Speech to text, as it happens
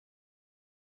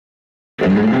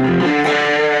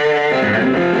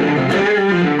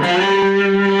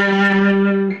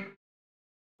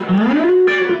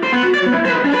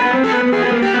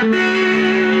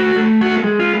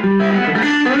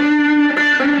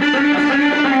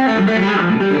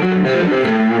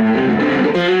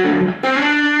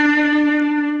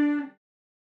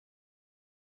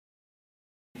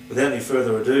Without any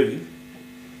further ado,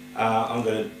 I'm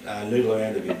going to noodle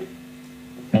around a bit.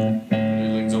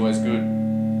 Noodling's always good.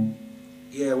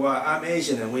 Yeah, well, I'm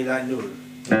Asian and we don't noodle.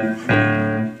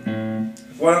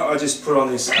 Why don't I just put on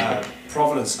this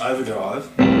Providence Overdrive,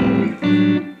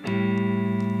 and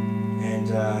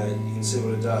you can see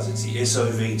what it does. It's the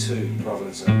SOV-2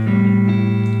 Providence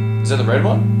Overdrive. Is that the red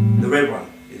one? The red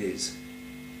one, it is.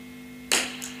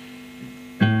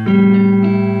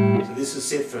 So this is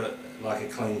set for like a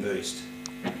clean boost.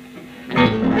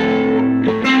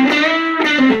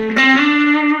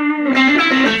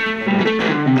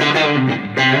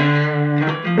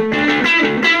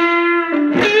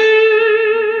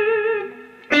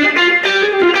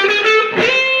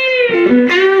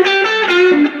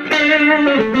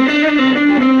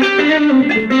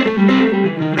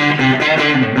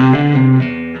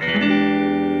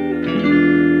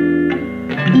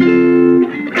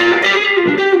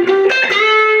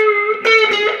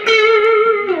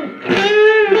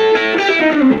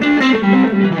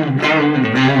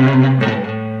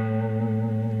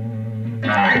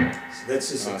 So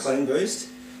that's just a clean boost,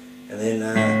 and then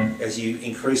as you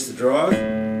increase the drive,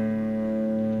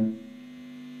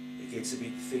 it gets a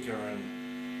bit thicker and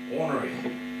ornery.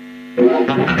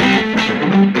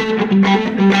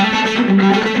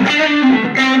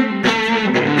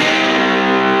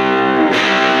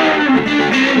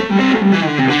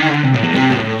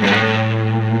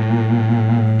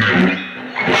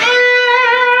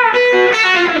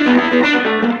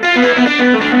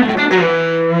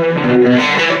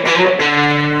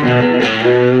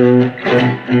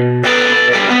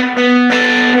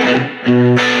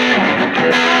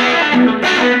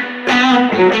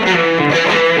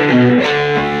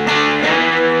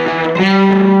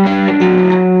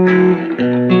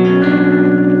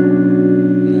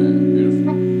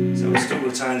 So it still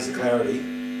retains the clarity.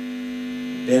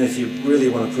 Then if you really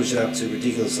want to push it up to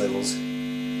ridiculous levels,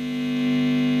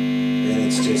 then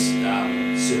it's just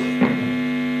silly.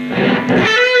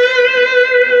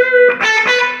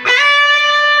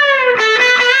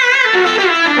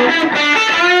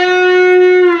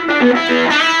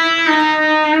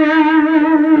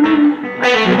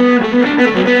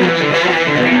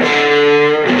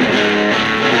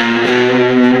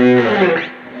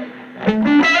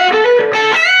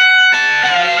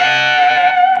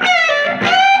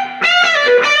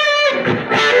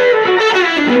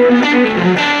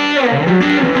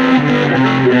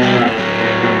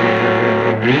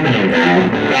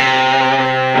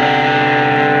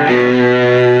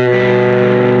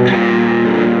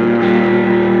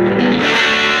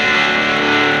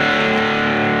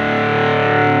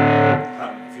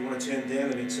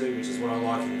 Which is what I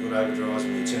like in good overdrives.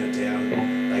 When you turn it down,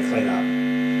 they clean up.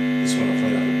 This one will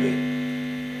clean up a bit.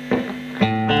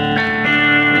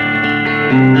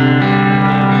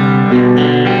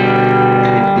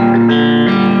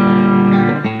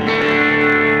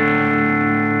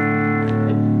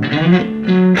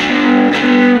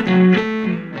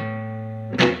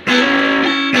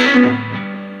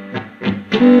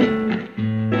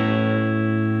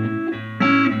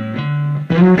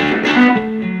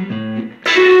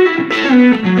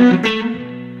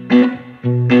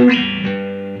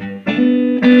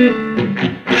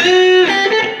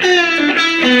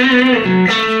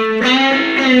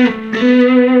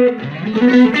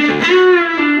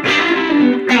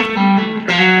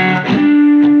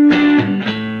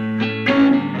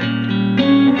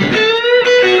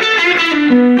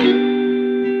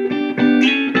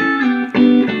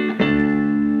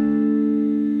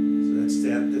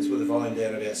 That's with the volume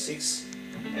down about 6. So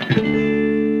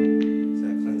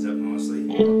that cleans up nicely.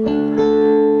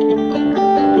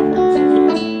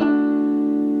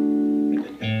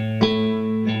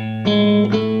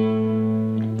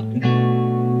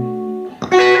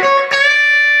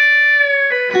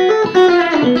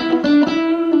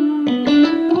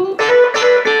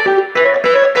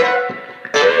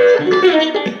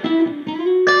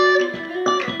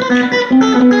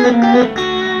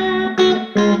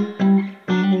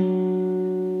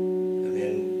 And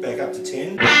then back up to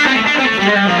 10.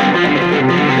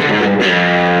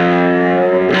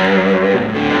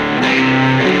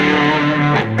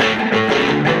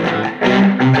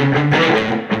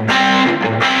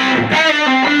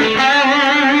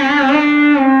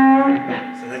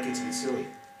 So that gets a bit silly.